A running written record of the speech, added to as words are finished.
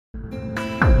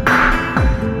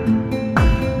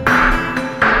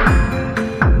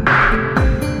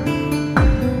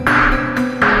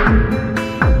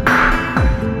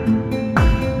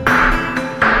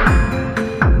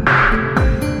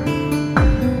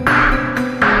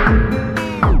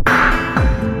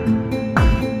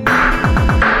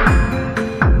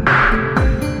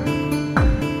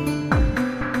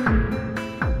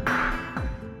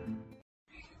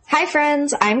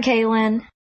friends, I'm Kaylin.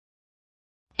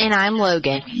 And I'm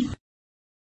Logan.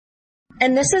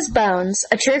 And this is Bones,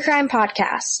 a true crime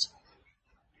podcast.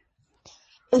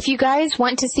 If you guys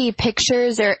want to see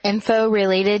pictures or info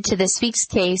related to this week's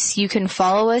case, you can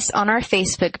follow us on our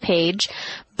Facebook page,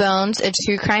 Bones, a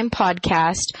True Crime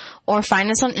Podcast, or find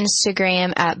us on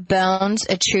Instagram at Bones,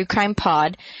 a True Crime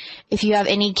Pod. If you have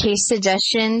any case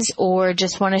suggestions or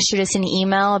just want to shoot us an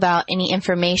email about any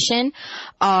information,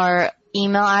 our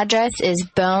email address is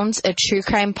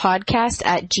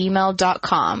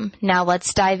bonesatruecrimepodcast@gmail.com. Now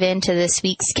let's dive into this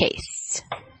week's case.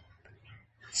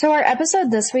 So our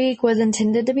episode this week was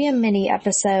intended to be a mini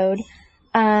episode.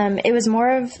 It was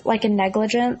more of like a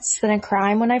negligence than a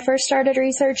crime when I first started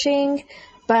researching,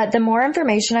 but the more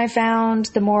information I found,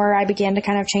 the more I began to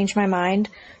kind of change my mind.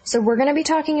 So we're going to be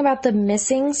talking about the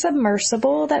missing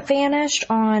submersible that vanished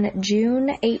on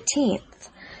June 18th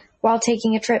while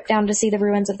taking a trip down to see the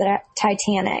ruins of the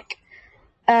Titanic.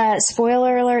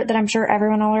 Spoiler alert that I'm sure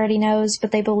everyone already knows,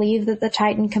 but they believe that the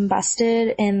Titan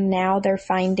combusted and now they're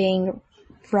finding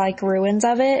like ruins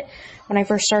of it. When I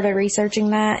first started researching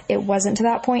that, it wasn't to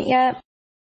that point yet.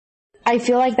 I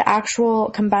feel like the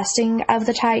actual combusting of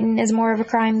the Titan is more of a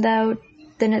crime though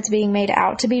than it's being made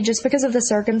out to be, just because of the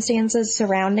circumstances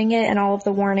surrounding it and all of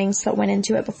the warnings that went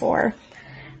into it before.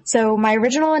 So my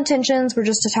original intentions were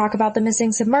just to talk about the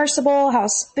missing submersible, how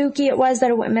spooky it was that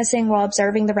it went missing while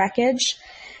observing the wreckage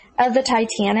of the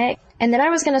Titanic, and then I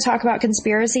was going to talk about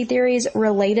conspiracy theories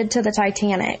related to the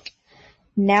Titanic.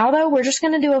 Now, though, we're just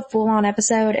going to do a full-on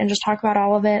episode and just talk about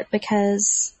all of it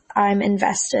because I'm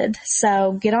invested.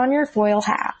 So get on your foil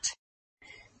hat.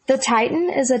 The Titan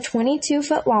is a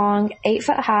 22-foot long,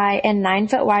 8-foot high, and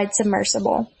 9-foot wide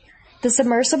submersible. The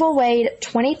submersible weighed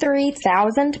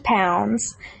 23,000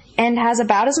 pounds and has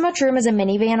about as much room as a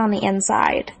minivan on the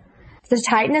inside. The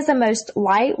Titan is the most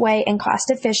lightweight and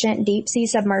cost-efficient deep-sea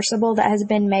submersible that has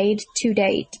been made to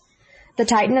date. The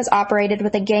Titan is operated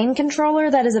with a game controller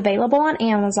that is available on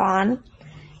Amazon.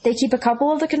 They keep a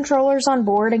couple of the controllers on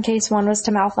board in case one was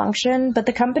to malfunction, but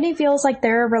the company feels like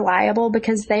they're reliable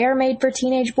because they are made for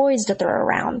teenage boys to throw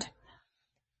around.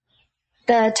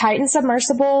 The Titan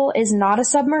submersible is not a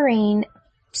submarine,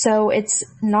 so it's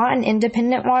not an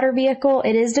independent water vehicle.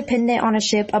 It is dependent on a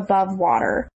ship above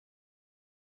water.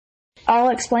 I'll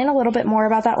explain a little bit more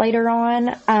about that later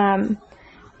on.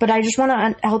 But I just want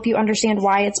to help you understand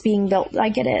why it's being built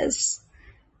like it is.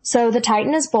 So the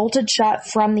Titan is bolted shut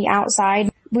from the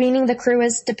outside, meaning the crew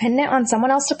is dependent on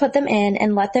someone else to put them in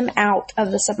and let them out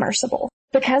of the submersible.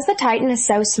 Because the Titan is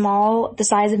so small, the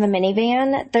size of a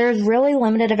minivan, there's really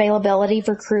limited availability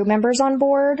for crew members on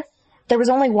board. There was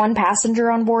only one passenger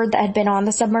on board that had been on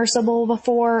the submersible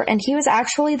before, and he was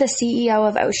actually the CEO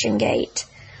of OceanGate.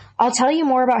 I'll tell you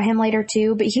more about him later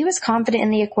too, but he was confident in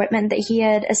the equipment that he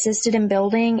had assisted in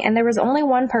building, and there was only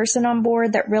one person on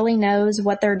board that really knows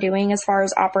what they're doing as far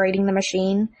as operating the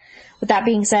machine. With that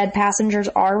being said, passengers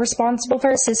are responsible for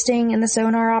assisting in the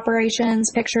sonar operations,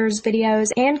 pictures,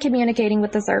 videos, and communicating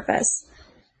with the surface.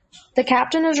 The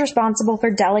captain is responsible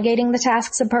for delegating the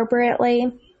tasks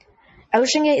appropriately.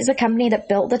 OceanGate is a company that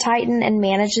built the Titan and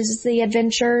manages the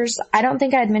adventures. I don't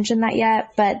think I'd mentioned that yet,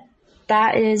 but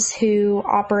that is who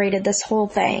operated this whole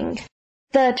thing.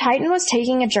 The Titan was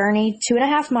taking a journey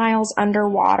 2.5 miles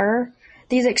underwater.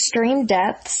 These extreme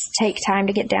depths take time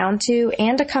to get down to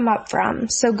and to come up from,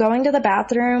 so going to the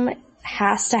bathroom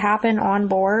has to happen on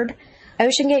board.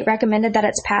 OceanGate recommended that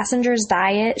its passengers'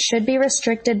 diet should be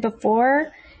restricted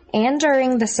before and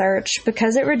during the search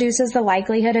because it reduces the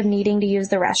likelihood of needing to use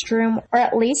the restroom, or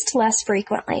at least less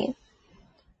frequently.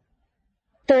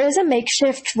 There is a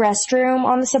makeshift restroom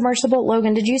on the submersible.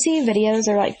 Logan, did you see videos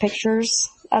or like pictures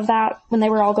of that when they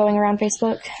were all going around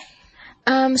Facebook?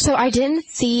 So I didn't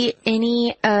see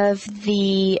any of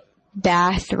the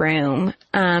bathroom,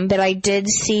 but I did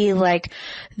see like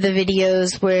the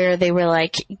videos where they were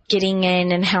like getting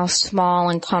in and how small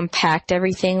and compact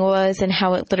everything was and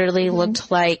how it literally looked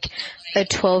like a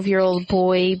 12-year-old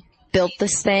boy built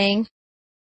this thing.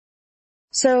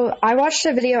 So I watched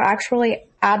a video actually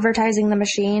advertising the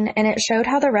machine, and it showed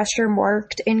how the restroom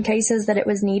worked in cases that it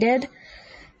was needed.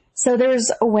 So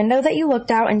there's a window that you looked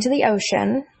out into the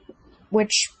ocean,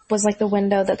 which was like the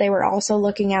window that they were also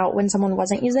looking out when someone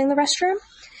wasn't using the restroom.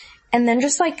 And then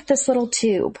just like this little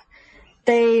tube.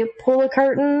 They pull a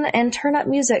curtain and turn up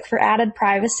music for added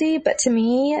privacy, but to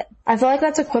me, I feel like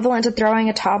that's equivalent to throwing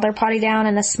a toddler potty down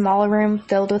in a small room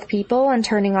filled with people and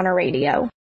turning on a radio.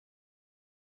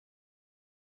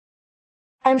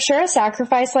 I'm sure a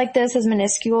sacrifice like this is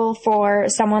minuscule for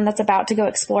someone that's about to go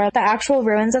explore the actual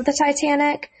ruins of the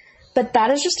Titanic, But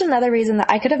that is just another reason that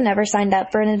I could have never signed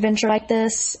up for an adventure like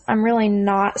this. I'm really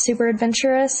not super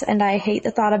adventurous, and I hate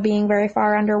the thought of being very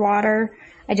far underwater.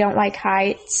 I don't like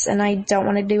heights, and I don't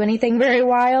want to do anything very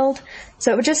wild.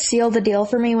 So it would just seal the deal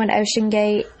for me when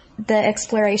OceanGate, the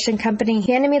exploration company,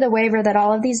 handed me the waiver that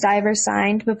all of these divers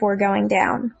signed before going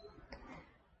down.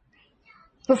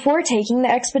 Before taking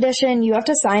the expedition, you have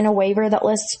to sign a waiver that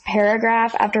lists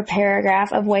paragraph after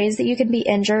paragraph of ways that you can be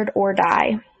injured or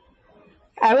die.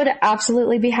 I would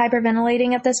absolutely be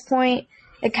hyperventilating at this point.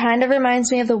 It kind of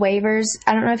reminds me of the waivers.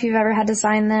 I don't know if you've ever had to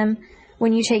sign them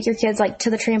when you take your kids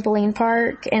to the trampoline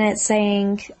park and it's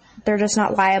saying they're just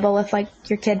not liable if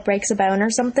your kid breaks a bone or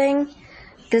something.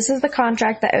 This is the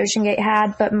contract that OceanGate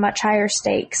had, but much higher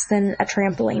stakes than a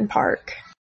trampoline park.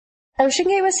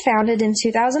 OceanGate was founded in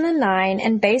 2009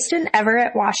 and based in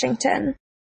Everett, Washington.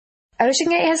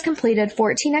 OceanGate has completed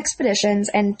 14 expeditions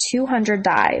and 200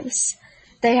 dives.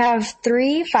 They have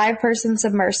 3 5-person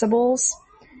submersibles,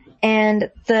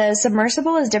 and the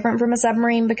submersible is different from a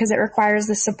submarine because it requires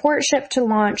the support ship to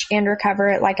launch and recover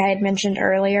it, like I had mentioned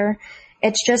earlier.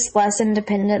 It's just less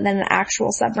independent than an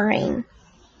actual submarine.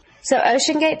 So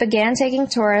OceanGate began taking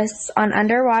tourists on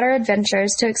underwater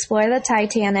adventures to explore the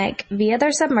Titanic via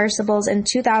their submersibles in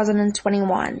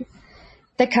 2021.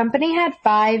 The company had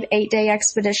 5 8-day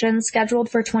expeditions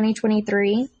scheduled for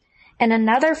 2023, and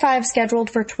another 5 scheduled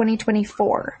for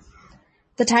 2024.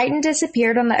 The Titan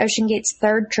disappeared on the OceanGate's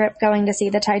 3rd trip going to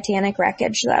see the Titanic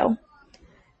wreckage, though.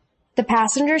 The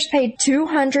passengers paid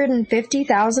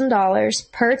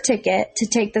 $250,000 per ticket to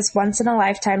take this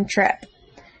once-in-a-lifetime trip.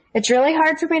 It's really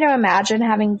hard for me to imagine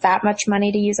having that much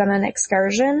money to use on an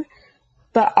excursion,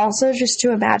 but also just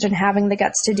to imagine having the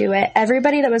guts to do it.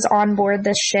 Everybody that was on board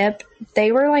this ship,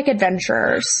 they were like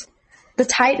adventurers. The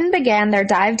Titan began their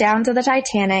dive down to the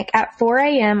Titanic at 4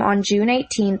 a.m. on June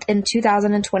 18th in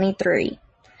 2023.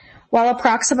 While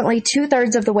approximately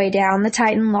 2/3 of the way down, the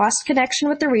Titan lost connection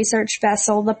with the research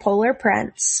vessel, the Polar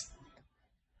Prince.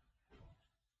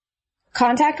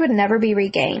 Contact would never be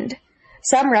regained.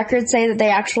 Some records say that they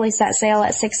actually set sail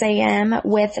at 6 a.m.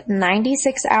 with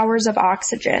 96 hours of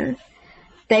oxygen.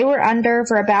 They were under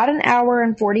for about an hour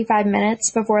and 45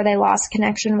 minutes before they lost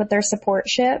connection with their support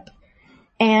ship.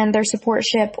 And their support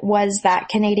ship was that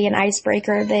Canadian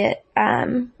icebreaker that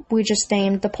we just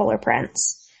named the Polar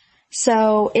Prince.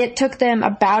 So it took them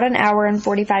about an hour and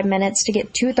 45 minutes to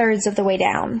get 2/3 of the way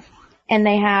down. And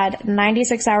they had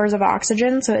 96 hours of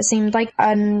oxygen, so it seemed like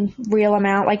a real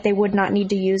amount, like they would not need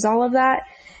to use all of that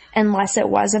unless it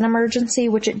was an emergency,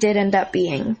 which it did end up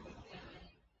being.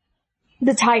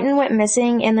 The Titan went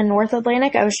missing in the North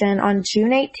Atlantic Ocean on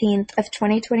June 18th of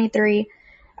 2023,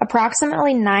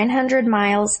 approximately 900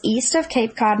 miles east of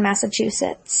Cape Cod,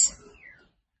 Massachusetts.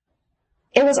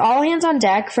 It was all hands on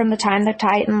deck from the time the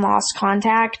Titan lost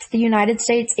contact. The United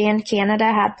States and Canada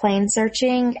had planes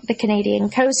searching. The Canadian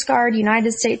Coast Guard,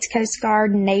 United States Coast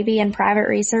Guard, Navy and private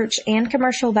research, and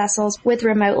commercial vessels with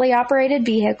remotely operated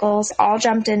vehicles all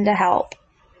jumped in to help.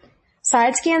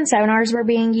 Side-scan sonars were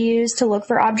being used to look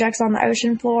for objects on the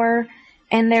ocean floor,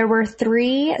 and there were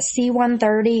 3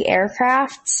 C-130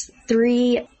 aircrafts,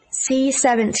 3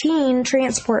 C-17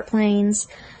 transport planes,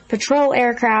 patrol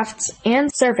aircrafts,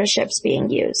 and surface ships being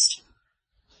used.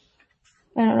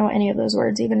 I don't know what any of those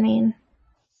words even mean.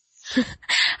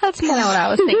 That's kind of what I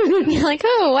was thinking. You're like,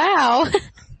 oh, wow.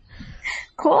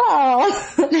 Cool.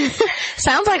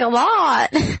 Sounds like a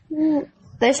lot.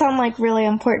 They sound like really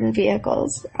important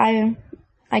vehicles. I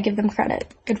give them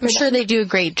credit. Good for I'm sure they do a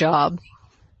great job.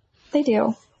 They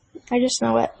do. I just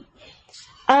know it.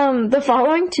 The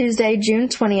following Tuesday, June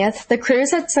 20th, the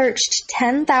crews had searched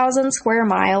 10,000 square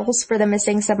miles for the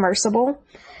missing submersible.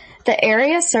 The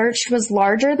area searched was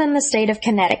larger than the state of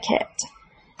Connecticut.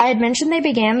 I had mentioned they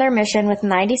began their mission with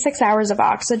 96 hours of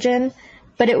oxygen,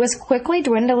 but it was quickly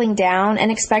dwindling down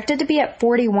and expected to be at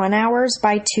 41 hours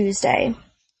by Tuesday.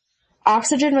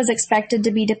 Oxygen was expected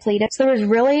to be depleted, so there was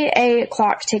really a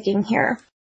clock ticking here.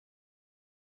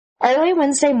 Early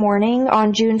Wednesday morning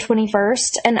on June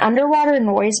 21st, an underwater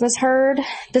noise was heard.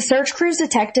 The search crews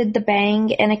detected the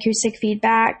bang and acoustic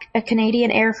feedback. A Canadian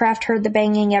aircraft heard the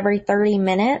banging every 30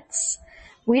 minutes.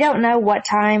 We don't know what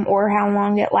time or how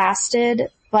long it lasted,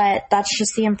 but that's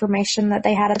just the information that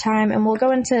they had at the time, and we'll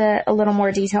go into a little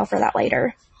more detail for that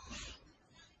later.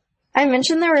 I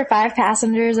mentioned there were 5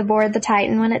 passengers aboard the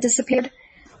Titan when it disappeared.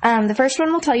 The first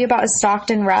one we'll tell you about is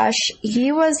Stockton Rush.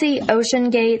 He was the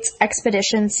OceanGate's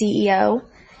expedition CEO.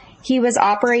 He was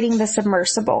operating the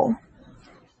submersible.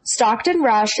 Stockton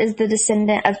Rush is the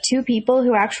descendant of 2 people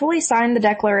who actually signed the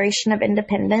Declaration of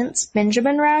Independence,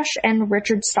 Benjamin Rush and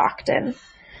Richard Stockton.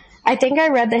 I think I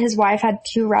read that his wife had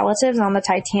 2 relatives on the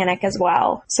Titanic as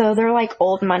well. So they're like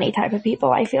old money type of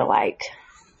people, I feel like.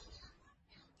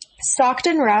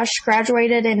 Stockton Rush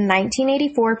graduated in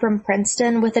 1984 from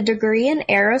Princeton with a degree in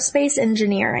aerospace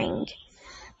engineering.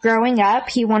 Growing up,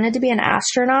 he wanted to be an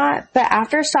astronaut, but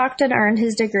after Stockton earned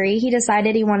his degree, he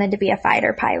decided he wanted to be a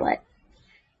fighter pilot.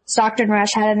 Stockton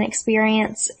Rush had an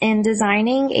experience in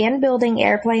designing and building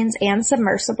airplanes and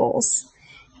submersibles.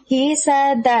 He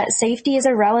said that safety is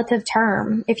a relative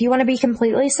term. If you want to be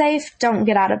completely safe, don't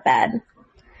get out of bed.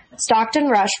 Stockton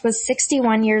Rush was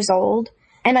 61 years old,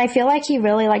 and I feel like he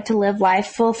really liked to live life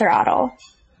full throttle.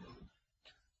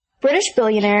 British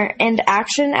billionaire and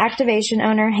Action Activation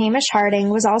owner Hamish Harding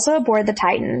was also aboard the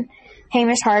Titan.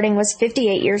 Hamish Harding was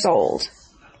 58 years old.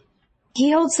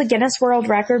 He holds the Guinness World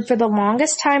Record for the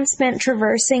longest time spent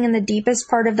traversing in the deepest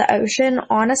part of the ocean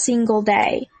on a single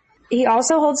day. He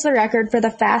also holds the record for the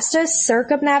fastest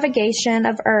circumnavigation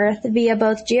of Earth via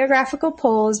both geographical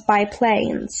poles by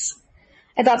planes.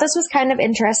 I thought this was kind of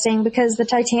interesting because the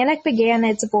Titanic began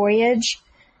its voyage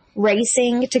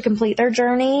racing to complete their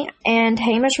journey, and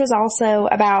Hamish was also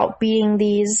about beating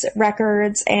these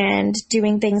records and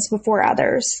doing things before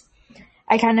others.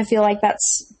 I kind of feel like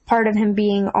that's part of him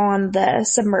being on the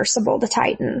submersible, the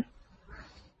Titan.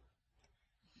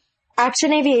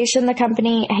 Action Aviation, the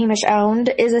company Hamish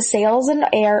owned, is a sales and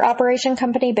air operation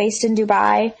company based in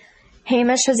Dubai.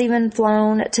 Hamish has even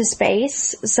flown to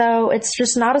space, so it's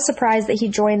just not a surprise that he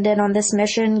joined in on this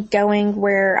mission going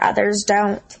where others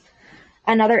don't.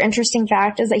 Another interesting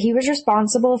fact is that he was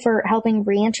responsible for helping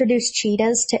reintroduce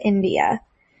cheetahs to India.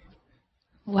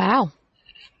 Wow.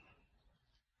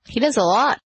 He does a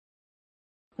lot.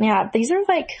 Yeah, these are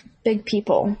like big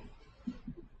people.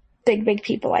 Big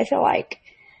people, I feel like.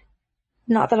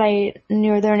 Not that I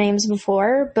knew their names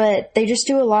before, but they just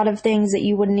do a lot of things that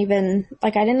you wouldn't even,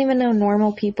 like I didn't even know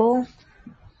normal people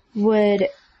would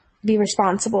be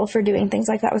responsible for doing things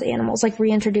like that with animals, like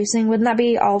reintroducing. Wouldn't that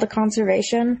be all the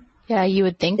conservation? Yeah, you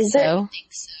would think so.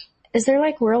 Is there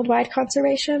like worldwide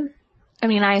conservation? I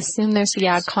mean, I assume there's,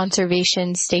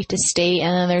 conservation state to state,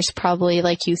 and then there's probably,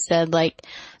 like you said, like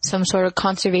some sort of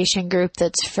conservation group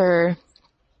that's for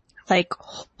like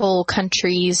whole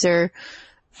countries or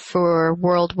for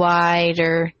worldwide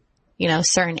or,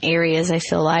 certain areas, I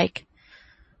feel like.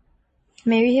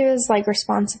 Maybe he was like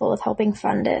responsible with helping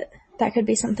fund it. That could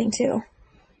be something too.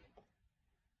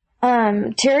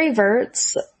 Terry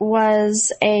Virts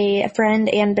was a friend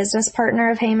and business partner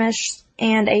of Hamish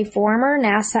and a former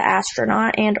NASA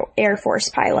astronaut and Air Force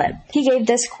pilot. He gave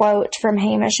this quote from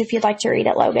Hamish, if you'd like to read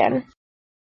it, Logan.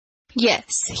 Yes,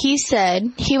 he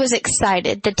said he was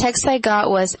excited. The text I got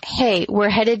was, "Hey, we're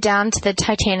headed down to the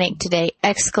Titanic today!"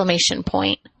 Paul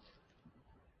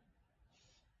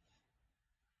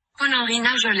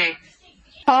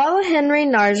Henry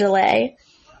Nargeolet,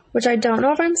 which I don't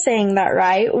know if I'm saying that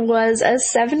right, was a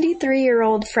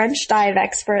 73-year-old French dive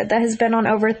expert that has been on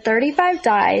over 35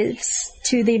 dives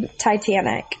to the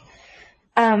Titanic.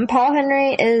 Paul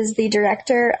Henry is the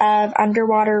director of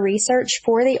underwater research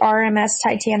for the RMS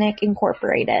Titanic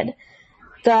Incorporated.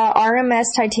 The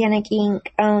RMS Titanic Inc.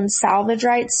 owns salvage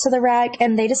rights to the wreck,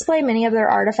 and they display many of their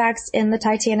artifacts in the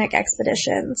Titanic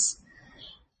expeditions.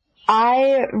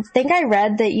 I think I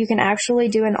read that you can actually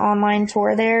do an online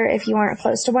tour there if you aren't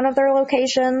close to one of their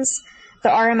locations. The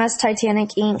RMS Titanic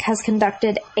Inc. has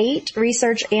conducted 8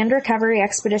 research and recovery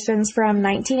expeditions from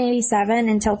 1987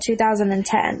 until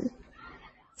 2010.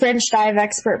 French dive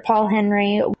expert Paul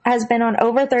Henry has been on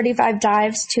over 35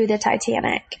 dives to the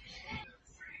Titanic.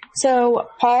 So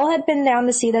Paul had been down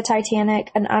to see the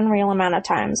Titanic an unreal amount of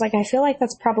times. Like, I feel like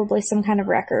that's probably some kind of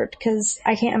record, because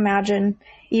I can't imagine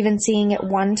even seeing it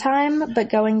one time, but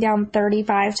going down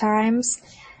 35 times.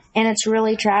 And it's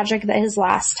really tragic that his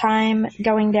last time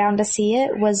going down to see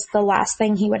it was the last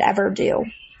thing he would ever do.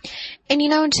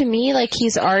 And to me, like,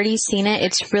 he's already seen it.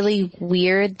 It's really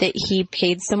weird that he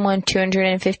paid someone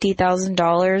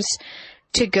 $250,000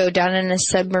 to go down in a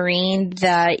submarine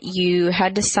that you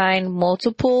had to sign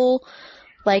multiple,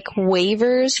 like,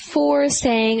 waivers for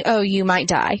saying, oh, you might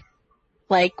die.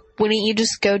 Like, wouldn't you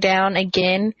just go down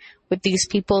again with these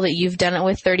people that you've done it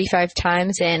with 35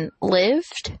 times and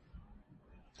lived?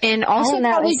 And also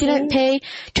probably didn't pay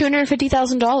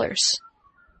 $250,000.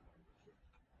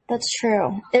 That's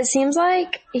true. It seems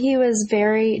like he was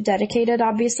very dedicated,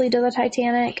 obviously, to the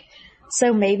Titanic.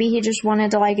 So maybe he just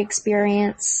wanted to, like,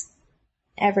 experience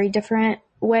every different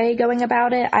way going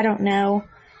about it. I don't know.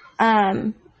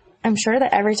 I'm sure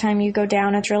that every time you go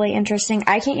down, it's really interesting.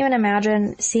 I can't even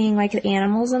imagine seeing, like, the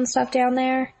animals and stuff down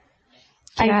there.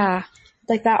 Yeah.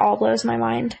 Like, that all blows my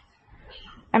mind.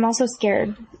 I'm also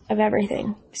scared of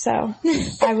everything, so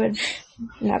I would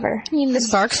never. I mean, the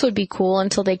sharks would be cool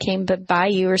until they came by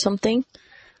you or something.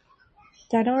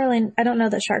 I don't know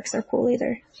that sharks are cool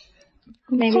either.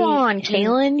 Maybe Come on,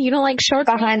 Kaylin. You don't like sharks?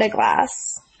 Behind a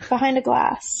glass. Behind a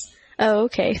glass. Oh,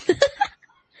 okay.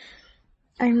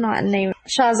 I'm not named.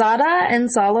 Shahzada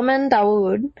and Solomon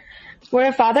Dawood were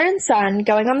a father and son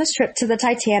going on this trip to the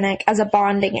Titanic as a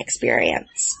bonding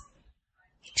experience.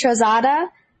 Shahzada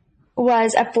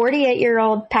was a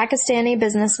 48-year-old Pakistani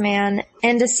businessman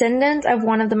and descendant of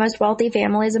one of the most wealthy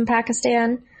families in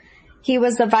Pakistan. He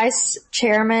was the vice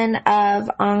chairman of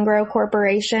Angro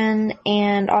Corporation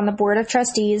and on the board of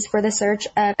trustees for the Search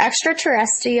of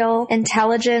Extraterrestrial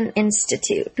Intelligence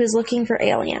Institute, who's looking for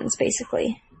aliens,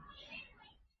 basically.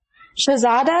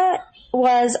 Shahzada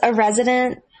was a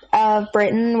resident of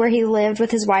Britain where he lived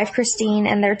with his wife Christine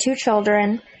and their 2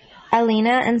 children,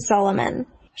 Alina and Solomon.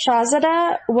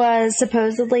 Shahzada was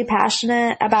supposedly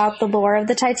passionate about the lore of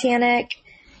the Titanic.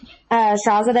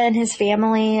 Shahzada and his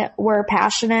family were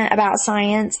passionate about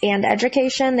science and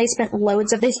education. They spent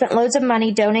loads of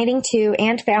money donating to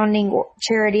and founding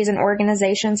charities and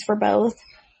organizations for both.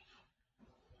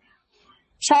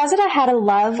 Shahzada had a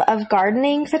love of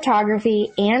gardening,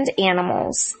 photography, and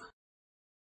animals.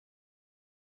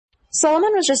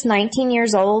 Solomon was just 19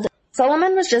 years old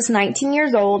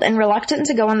and reluctant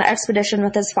to go on the expedition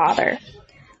with his father.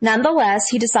 Nonetheless,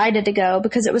 he decided to go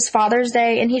because it was Father's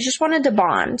Day and he just wanted to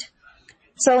bond.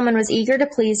 Solomon was eager to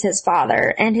please his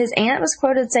father, and his aunt was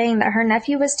quoted saying that her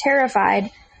nephew was terrified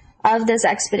of this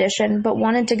expedition but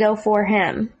wanted to go for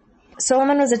him.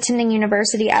 Solomon was attending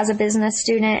university as a business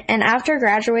student, and after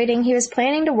graduating, he was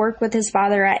planning to work with his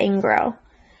father at Angro.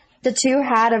 The two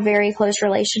had a very close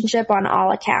relationship on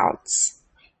all accounts.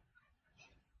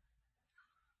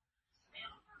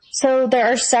 So there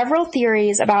are several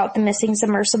theories about the missing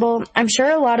submersible. I'm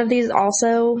sure a lot of these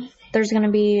also, there's going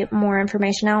to be more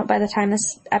information out by the time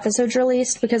this episode's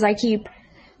released, because I keep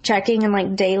checking and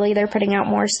like daily they're putting out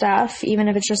more stuff, even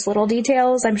if it's just little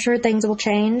details. I'm sure things will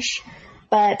change,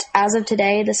 but as of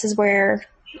today, this is where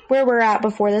we're at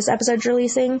before this episode's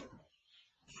releasing.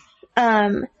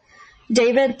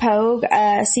 David Pogue,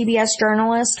 a CBS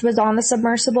journalist, was on the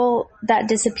submersible that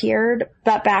disappeared,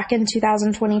 but back in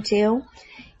 2022.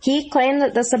 He claimed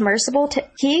that the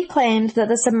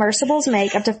submersibles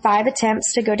make up to 5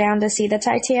 attempts to go down to see the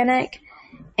Titanic,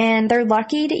 and they're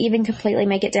lucky to even completely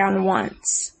make it down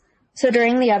once. So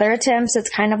during the other attempts, it's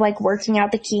kind of like working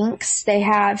out the kinks. They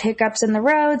have hiccups in the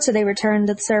road, so they return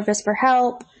to the surface for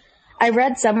help. I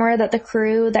read somewhere that the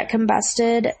crew that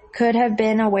combusted could have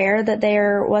been aware that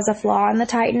there was a flaw in the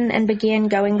Titan and began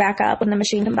going back up when the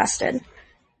machine combusted.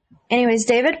 Anyways,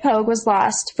 David Pogue was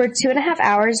lost for 2.5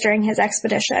 hours during his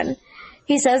expedition.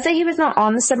 He says that he was not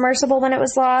on the submersible when it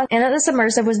was lost, and that the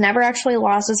submersible was never actually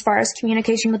lost as far as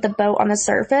communication with the boat on the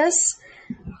surface,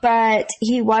 but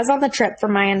he was on the trip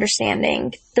from my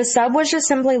understanding. The sub was just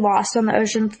simply lost on the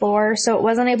ocean floor, so it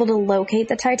wasn't able to locate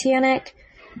the Titanic.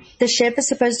 The ship is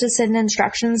supposed to send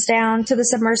instructions down to the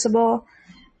submersible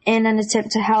in an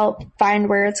attempt to help find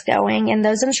where it's going, and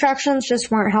those instructions just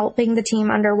weren't helping the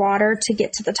team underwater to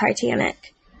get to the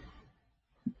Titanic.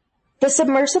 The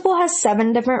submersible has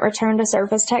 7 different return to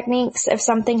surface techniques. If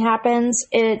something happens,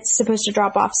 it's supposed to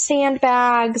drop off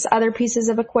sandbags, other pieces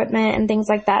of equipment, and things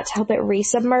like that to help it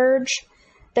resubmerge.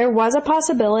 There was a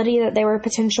possibility that they were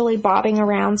potentially bobbing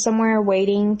around somewhere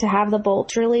waiting to have the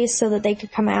bolts released so that they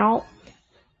could come out.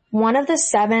 One of the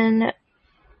 7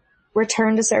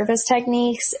 return to surface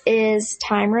techniques is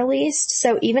time released,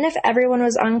 so even if everyone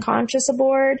was unconscious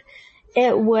aboard,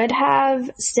 it would have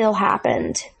still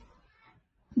happened.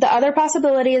 The other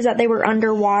possibility is that they were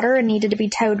underwater and needed to be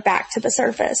towed back to the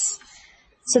surface.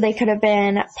 So they could have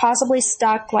been possibly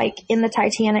stuck like in the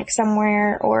Titanic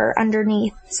somewhere or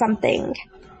underneath something.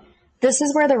 This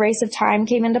is where the race of time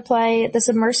came into play. The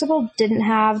submersible didn't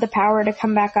have the power to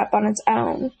come back up on its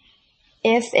own.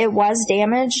 If it was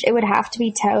damaged, it would have to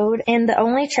be towed, and the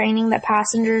only training that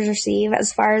passengers receive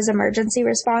as far as emergency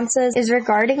responses is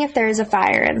regarding if there is a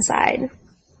fire inside.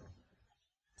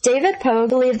 David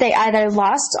Pogue believed they either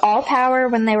lost all power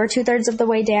when they were 2/3 of the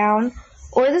way down,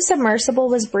 or the submersible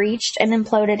was breached and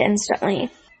imploded instantly.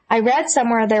 I read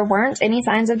somewhere there weren't any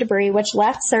signs of debris, which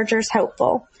left searchers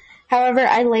hopeful. However,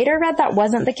 I later read that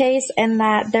wasn't the case and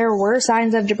that there were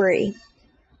signs of debris.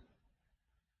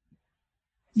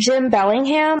 Jim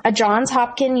Bellingham, a Johns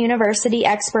Hopkins University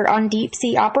expert on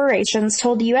deep-sea operations,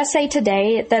 told USA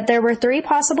Today that there were 3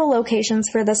 possible locations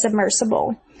for the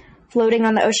submersible: floating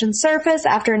on the ocean surface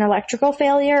after an electrical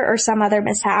failure or some other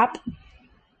mishap,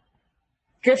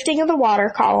 drifting in the water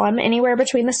column, anywhere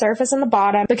between the surface and the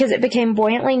bottom, because it became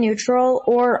buoyantly neutral,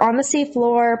 or on the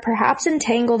seafloor, perhaps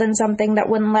entangled in something that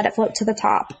wouldn't let it float to the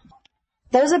top.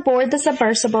 Those aboard the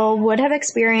submersible would have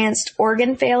experienced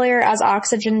organ failure as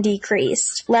oxygen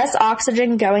decreased. Less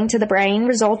oxygen going to the brain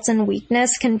results in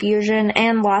weakness, confusion,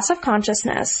 and loss of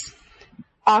consciousness.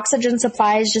 Oxygen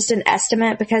supply is just an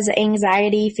estimate because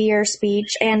anxiety, fear,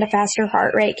 speech, and a faster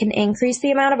heart rate can increase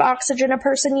the amount of oxygen a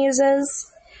person uses.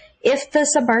 If the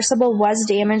submersible was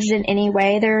damaged in any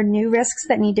way, there are new risks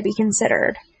that need to be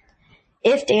considered.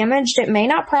 If damaged, it may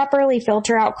not properly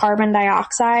filter out carbon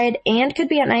dioxide and could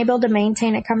be unable to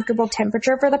maintain a comfortable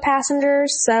temperature for the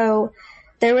passengers, so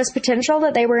there was potential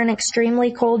that they were in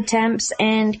extremely cold temps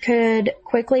and could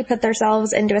quickly put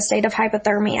themselves into a state of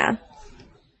hypothermia.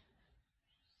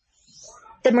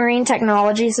 The Marine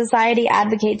Technology Society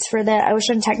advocates for the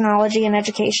ocean technology and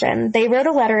education. They wrote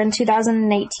a letter in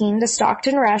 2018 to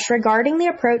Stockton Rush regarding the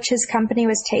approach his company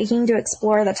was taking to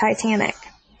explore the Titanic.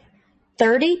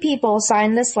 30 people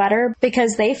signed this letter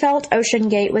because they felt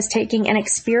OceanGate was taking an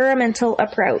experimental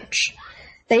approach.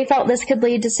 They felt this could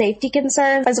lead to safety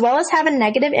concerns as well as have a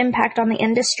negative impact on the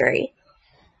industry.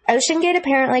 OceanGate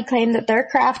apparently claimed that their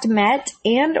craft met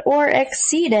and or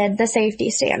exceeded the safety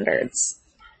standards.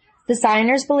 The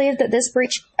signers believed that this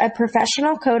breached a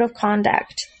professional code of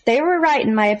conduct. They were right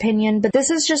in my opinion, but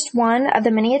this is just one of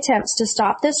the many attempts to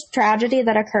stop this tragedy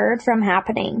that occurred from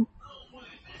happening.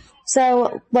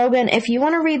 So, Logan, if you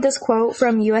want to read this quote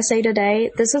from USA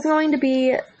Today, this is going to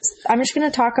be, I'm just going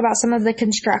to talk about some of the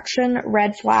construction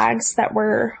red flags that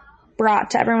were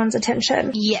brought to everyone's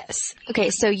attention. Yes.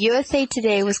 Okay, so USA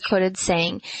Today was quoted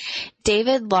saying,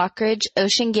 David Lockridge,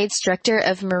 OceanGate's Director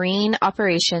of Marine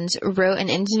Operations, wrote an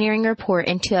engineering report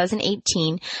in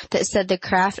 2018 that said the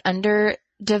craft under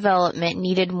development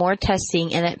needed more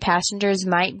testing and that passengers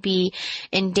might be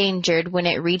endangered when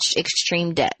it reached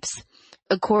extreme depths.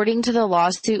 According to the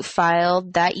lawsuit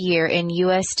filed that year in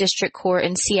U.S. District Court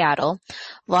in Seattle,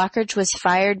 Lockridge was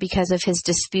fired because of his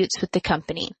disputes with the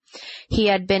company. He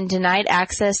had been denied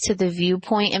access to the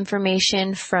viewpoint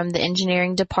information from the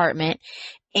engineering department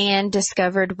and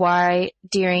discovered why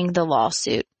during the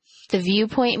lawsuit. The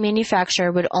viewpoint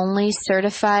manufacturer would only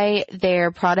certify their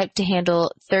product to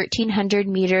handle 1,300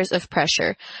 meters of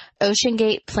pressure.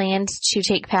 OceanGate plans to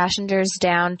take passengers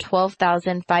down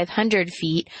 12,500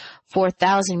 feet,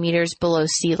 4,000 meters below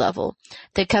sea level.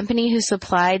 The company who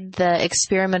supplied the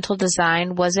experimental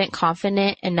design wasn't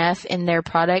confident enough in their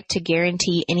product to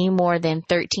guarantee any more than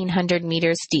 1,300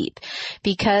 meters deep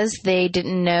because they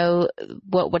didn't know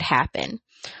what would happen.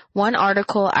 One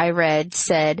article I read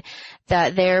said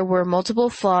that there were multiple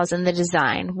flaws in the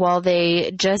design. While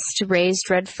they just raised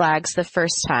red flags the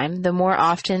first time, the more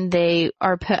often they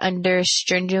are put under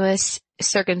strenuous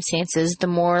circumstances, the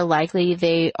more likely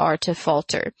they are to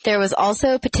falter. There was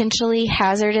also potentially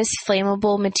hazardous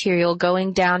flammable material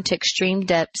going down to extreme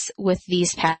depths with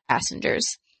these passengers.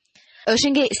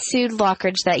 OceanGate sued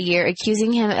Lockridge that year,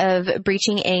 accusing him of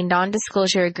breaching a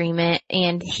non-disclosure agreement,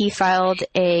 and he filed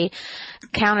a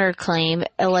counterclaim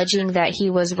alleging that he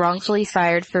was wrongfully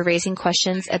fired for raising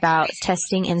questions about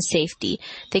testing and safety.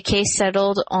 The case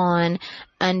settled on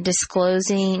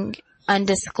undisclosed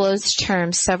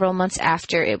terms several months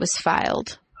after it was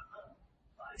filed.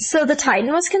 So the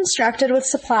Titan was constructed with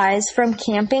supplies from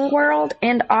Camping World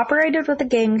and operated with a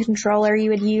game controller you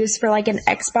would use for like an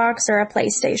Xbox or a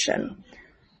PlayStation.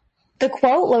 The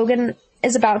quote Logan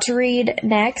is about to read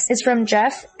next is from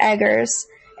Jeff Eggers,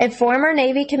 a former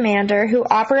Navy commander who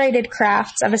operated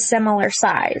crafts of a similar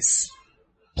size.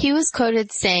 He was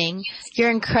quoted saying,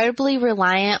 "You're incredibly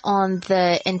reliant on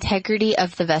the integrity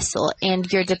of the vessel, and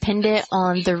you're dependent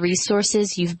on the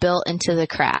resources you've built into the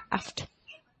craft."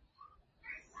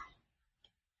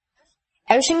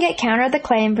 OceanGate countered the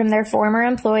claim from their former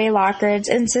employee Lockridge,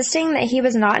 insisting that he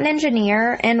was not an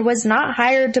engineer and was not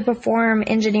hired to perform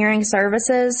engineering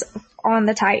services on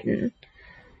the Titan.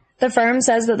 The firm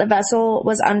says that the vessel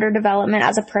was under development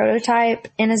as a prototype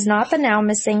and is not the now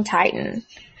missing Titan.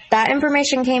 That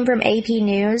information came from AP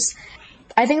News.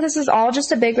 I think this is all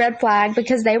just a big red flag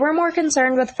because they were more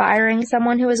concerned with firing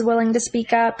someone who was willing to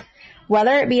speak up,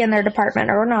 whether it be in their department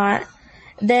or not,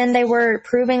 than they were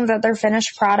proving that their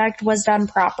finished product was done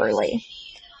properly.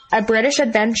 A British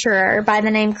adventurer by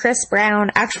the name Chris Brown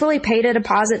actually paid a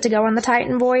deposit to go on the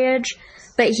Titan voyage,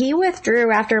 but he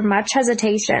withdrew after much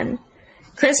hesitation.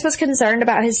 Chris was concerned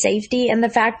about his safety and the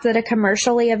fact that a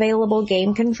commercially available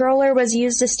game controller was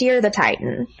used to steer the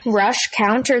Titan. Rush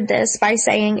countered this by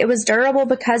saying it was durable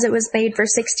because it was made for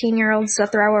 16-year-olds to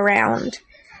throw around.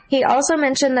 He also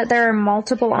mentioned that there are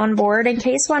multiple on board in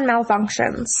case one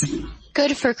malfunctions.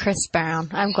 Good for Chris Brown.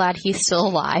 I'm glad he's still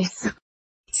alive.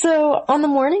 So, on the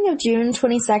morning of June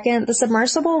 22nd, the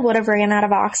submersible would have ran out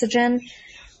of oxygen,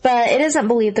 but it isn't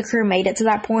believed the crew made it to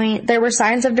that point. There were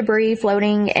signs of debris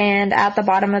floating and at the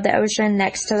bottom of the ocean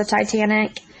next to the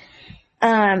Titanic.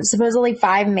 Supposedly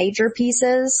 5 major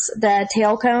pieces. The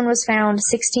tail cone was found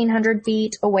 1,600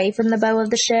 feet away from the bow of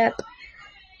the ship.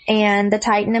 And the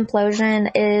Titan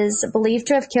implosion is believed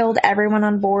to have killed everyone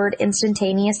on board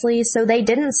instantaneously, so they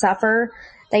didn't suffer.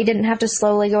 They didn't have to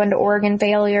slowly go into organ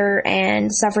failure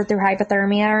and suffer through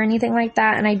hypothermia or anything like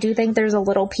that, and I do think there's a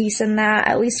little piece in that,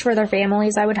 at least for their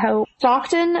families, I would hope.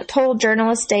 Stockton told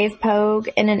journalist Dave Pogue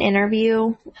in an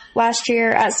interview last year,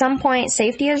 at some point,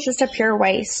 safety is just a pure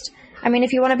waste. I mean,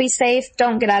 if you want to be safe,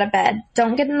 don't get out of bed.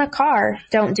 Don't get in the car.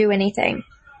 Don't do anything.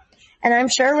 And I'm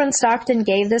sure when Stockton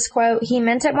gave this quote, he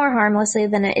meant it more harmlessly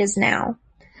than it is now.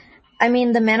 I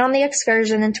mean, the men on the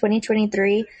excursion in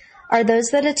 2023 are those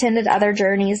that attended other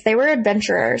journeys. They were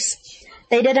adventurers.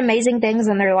 They did amazing things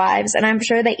in their lives, and I'm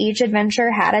sure that each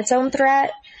adventure had its own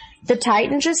threat. The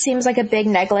Titan just seems like a big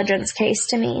negligence case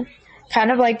to me. Kind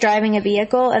of like driving a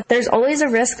vehicle. There's always a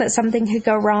risk that something could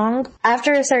go wrong.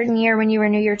 After a certain year, when you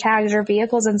renew your tags, your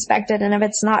vehicle's inspected, and if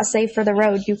it's not safe for the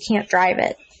road, you can't drive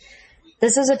it.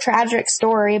 This is a tragic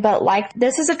story, but like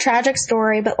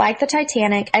the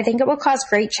Titanic, I think it will cause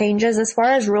great changes as far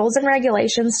as rules and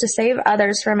regulations to save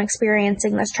others from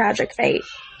experiencing this tragic fate.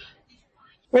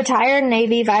 Retired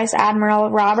Navy Vice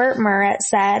Admiral Robert Murrett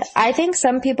said, "I think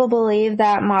some people believe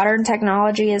that modern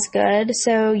technology is good,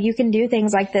 so you can do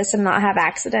things like this and not have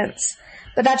accidents.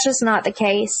 But that's just not the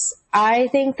case. I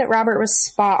think that Robert was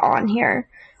spot on here.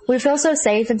 We feel so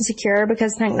safe and secure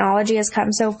because technology has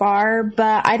come so far,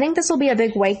 but I think this will be a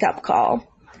big wake-up call.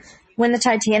 When the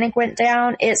Titanic went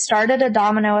down, it started a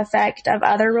domino effect of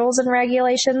other rules and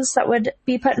regulations that would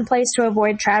be put in place to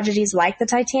avoid tragedies like the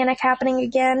Titanic happening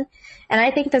again, and I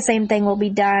think the same thing will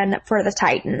be done for the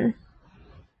Titan."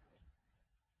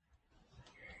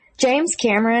 James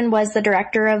Cameron was the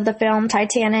director of the film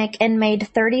Titanic and made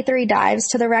 33 dives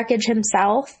to the wreckage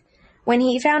himself. When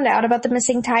he found out about the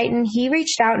missing Titan, he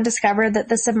reached out and discovered that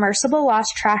the submersible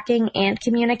lost tracking and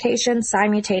communication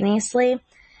simultaneously.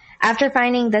 After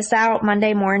finding this out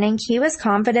Monday morning, he was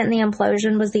confident the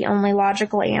implosion was the only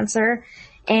logical answer,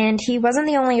 and he wasn't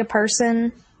the only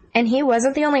person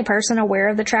aware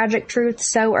of the tragic truth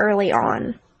so early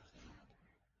on.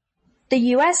 The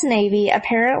U.S. Navy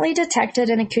apparently detected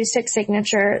an acoustic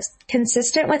signature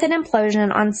consistent with an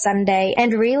implosion on Sunday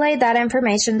and relayed that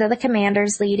information to the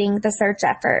commanders leading the search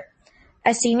effort.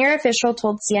 A senior official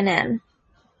told CNN.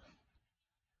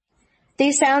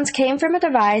 These sounds came from a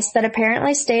device that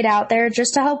apparently stayed out there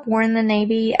just to help warn the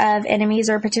Navy of enemies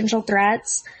or potential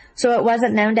threats, so it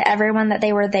wasn't known to everyone that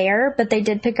they were there, but they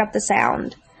did pick up the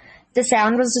sound. The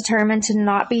sound was determined to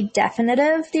not be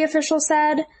definitive, the official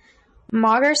said.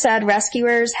 Mauger said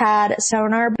rescuers had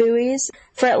sonar buoys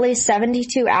for at least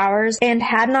 72 hours and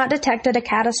had not detected a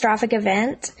catastrophic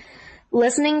event.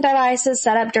 Listening devices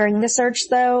set up during the search,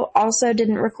 though, also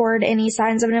didn't record any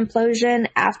signs of an implosion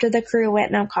after the crew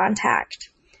went no contact.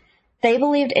 They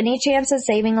believed any chance of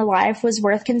saving a life was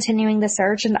worth continuing the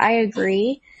search, and I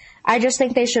agree. I just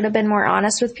think they should have been more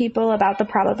honest with people about the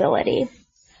probability.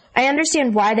 I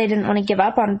understand why they didn't want to give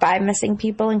up on 5 missing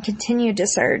people and continued to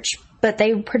search, but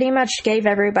they pretty much gave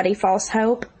everybody false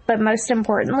hope, but most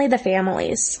importantly, the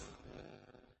families.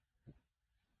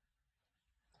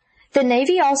 The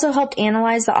Navy also helped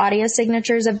analyze the audio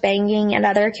signatures of banging and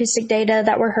other acoustic data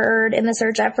that were heard in the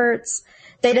search efforts.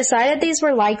 They decided these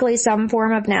were likely some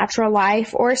form of natural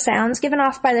life or sounds given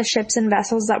off by the ships and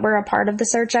vessels that were a part of the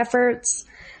search efforts.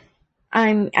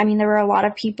 There were a lot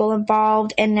of people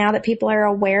involved, and now that people are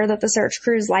aware that the search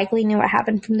crews likely knew what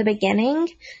happened from the beginning,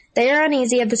 they are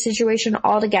uneasy of the situation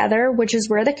altogether, which is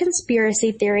where the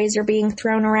conspiracy theories are being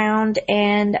thrown around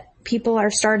and people are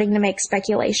starting to make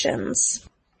speculations.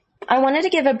 I wanted to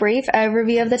give a brief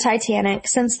overview of the Titanic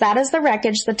since that is the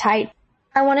wreckage the Titan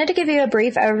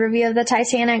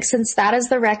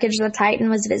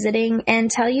was visiting,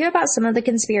 and tell you about some of the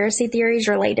conspiracy theories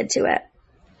related to it.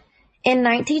 In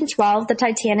 1912, the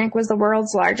Titanic was the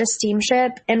world's largest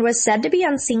steamship and was said to be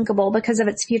unsinkable because of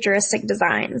its futuristic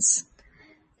designs.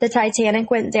 The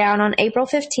Titanic went down on April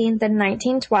 15th in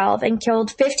 1912 and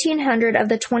killed 1,500 of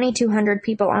the 2,200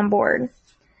 people on board.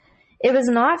 It was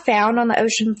not found on the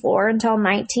ocean floor until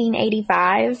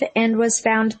 1985 and was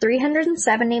found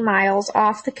 370 miles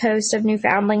off the coast of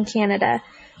Newfoundland, Canada,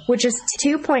 which is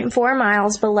 2.4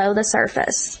 miles below the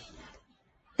surface.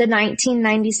 The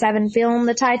 1997 film,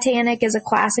 The Titanic, is a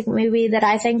classic movie that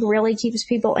I think really keeps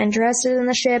people interested in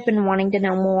the ship and wanting to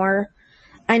know more.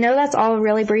 I know that's all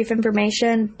really brief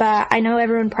information, but I know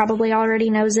everyone probably already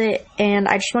knows it, and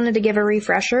I just wanted to give a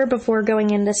refresher before going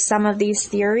into some of these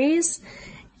theories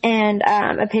and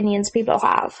opinions people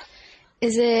have.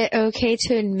 Is it okay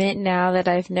to admit now that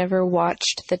I've never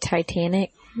watched the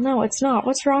Titanic? No, it's not.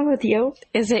 What's wrong with you?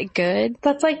 Is it good?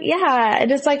 That's like, yeah,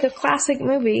 it is like a classic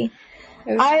movie.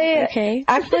 Okay.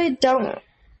 I actually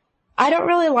I don't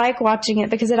really like watching it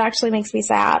because it actually makes me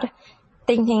sad,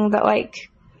 thinking that, like,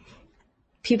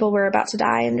 people were about to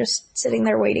die and just sitting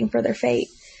there waiting for their fate.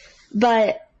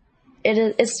 But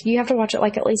it's you have to watch it,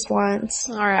 like, at least once.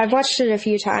 All right. I've watched it a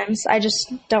few times. I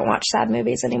just don't watch sad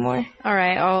movies anymore. All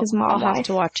right, I'll have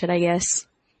to watch it, I guess.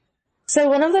 So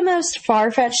one of the most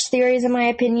far-fetched theories, in my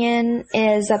opinion,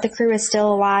 is that the crew is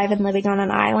still alive and living on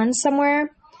an island somewhere.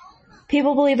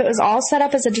 People believe it was all set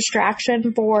up as a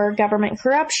distraction for government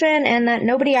corruption and that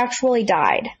nobody actually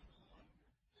died.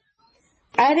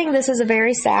 I think this is a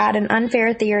very sad and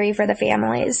unfair theory for the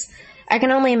families. I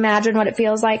can only imagine what it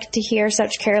feels like to hear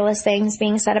such careless things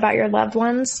being said about your loved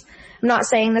ones. I'm not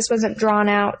saying this wasn't drawn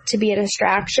out to be a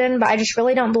distraction, but I just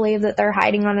really don't believe that they're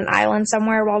hiding on an island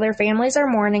somewhere while their families are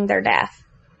mourning their death.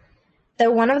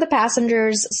 Though one of the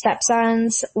passengers'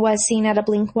 stepsons was seen at a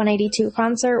Blink-182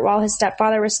 concert while his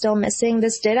stepfather was still missing,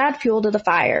 this did add fuel to the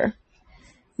fire.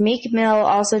 Meek Mill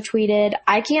also tweeted,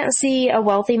 "I can't see a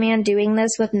wealthy man doing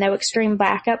this with no extreme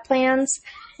backup plans,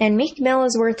 and Meek Mill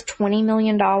is worth $20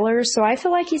 million, so I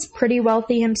feel like he's pretty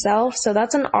wealthy himself, so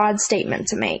that's an odd statement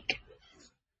to make."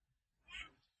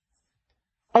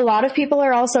 A lot of people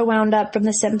are also wound up from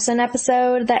the Simpsons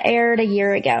episode that aired a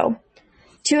year ago.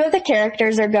 Two of the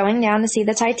characters are going down to see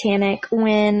the Titanic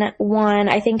when one,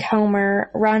 I think Homer,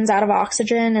 runs out of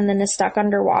oxygen and then is stuck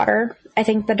underwater. I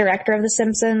think the director of The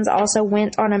Simpsons also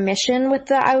went on a mission with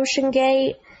the Ocean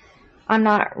Gate. I'm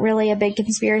not really a big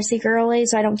conspiracy girly,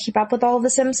 so I don't keep up with all of the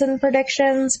Simpsons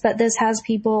predictions, but this has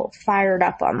people fired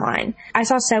up online. I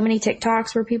saw so many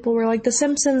TikToks where people were like, The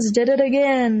Simpsons did it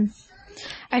again.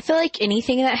 I feel like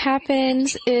anything that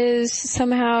happens is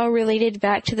somehow related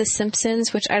back to The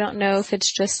Simpsons, which I don't know if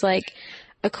it's just like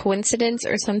a coincidence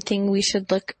or something we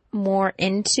should look more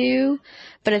into.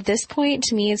 But at this point,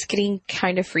 to me, it's getting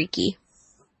kind of freaky.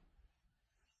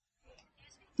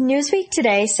 Newsweek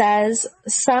today says,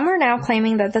 some are now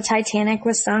claiming that the Titanic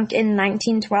was sunk in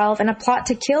 1912 in a plot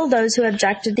to kill those who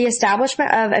objected the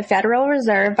establishment of a Federal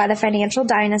Reserve by the financial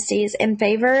dynasties in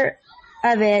favor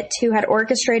of it who had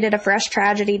orchestrated a fresh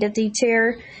tragedy to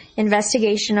deter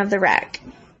investigation of the wreck.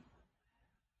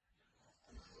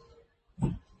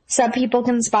 Some people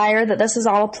conspire that this is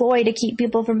all a ploy to keep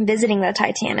people from visiting the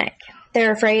Titanic.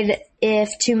 They're afraid if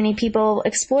too many people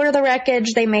explore the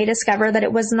wreckage, they may discover that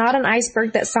it was not an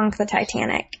iceberg that sunk the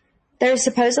Titanic. There's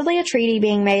supposedly a treaty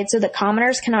being made so that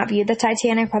commoners cannot view the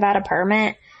Titanic without a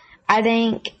permit. I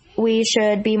think we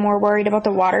should be more worried about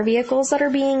the water vehicles that are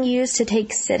being used to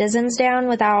take citizens down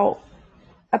without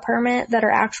a permit that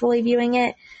are actually viewing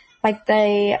it. Like,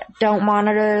 they don't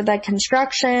monitor the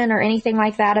construction or anything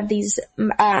like that of these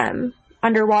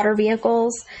underwater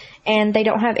vehicles, and they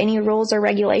don't have any rules or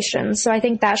regulations. So I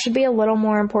think that should be a little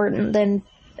more important than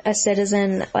a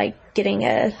citizen, like, getting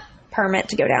a permit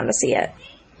to go down to see it.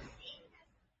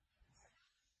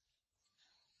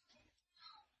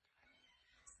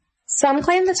 Some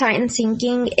claim the Titan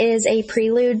sinking is a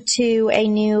prelude to a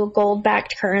new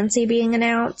gold-backed currency being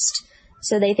announced.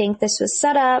 So they think this was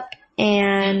set up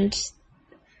and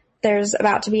there's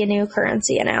about to be a new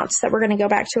currency announced, that we're going to go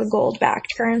back to a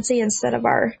gold-backed currency instead of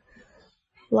our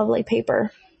lovely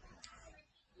paper.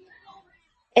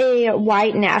 A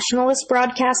white nationalist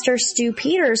broadcaster, Stu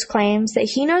Peters, claims that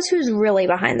he knows who's really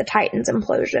behind the Titans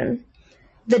implosion.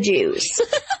 The Jews.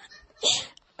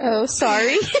 Oh,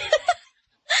 sorry.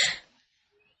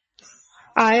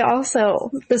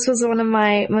 This was one of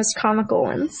my most comical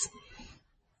ones.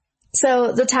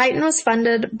 So the Titan was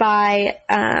funded by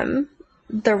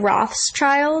the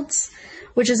Rothschilds,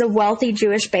 which is a wealthy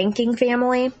Jewish banking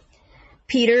family.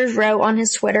 Peters wrote on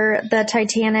his Twitter, the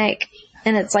Titanic,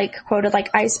 and it's like quoted like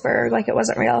iceberg, like it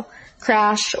wasn't real,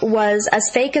 crash was as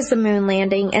fake as the moon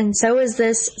landing, and so is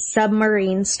this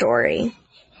submarine story.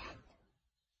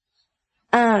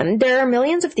 There are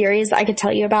millions of theories that I could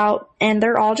tell you about, and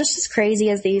they're all just as crazy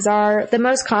as these are. The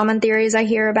most common theories I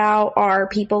hear about are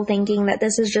people thinking that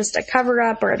this is just a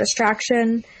cover-up or a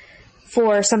distraction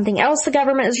for something else the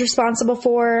government is responsible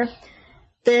for.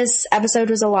 This episode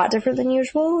was a lot different than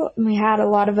usual. We had a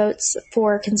lot of votes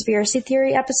for conspiracy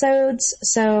theory episodes,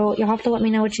 so you'll have to let me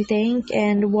know what you think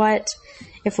and what,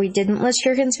 if we didn't list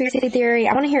your conspiracy theory.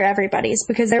 I want to hear everybody's,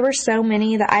 because there were so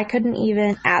many that I couldn't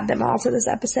even add them all to this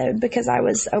episode because I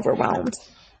was overwhelmed.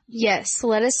 Yes,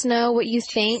 let us know what you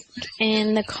think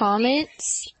in the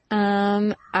comments.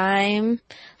 I'm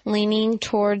leaning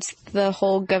towards the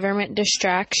whole government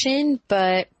distraction,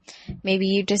 but maybe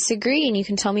you disagree and you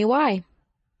can tell me why.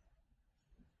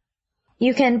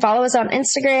 You can follow us on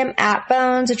Instagram at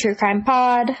Bones, a True Crime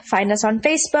Pod. Find us on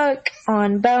Facebook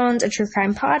on Bones, a True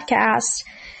Crime Podcast.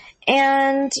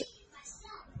 And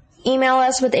email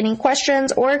us with any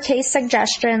questions or case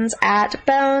suggestions at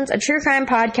Bones, a True Crime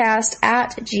Podcast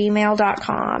at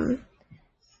gmail.com.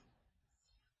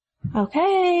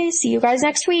 Okay, see you guys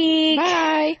next week.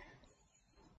 Bye.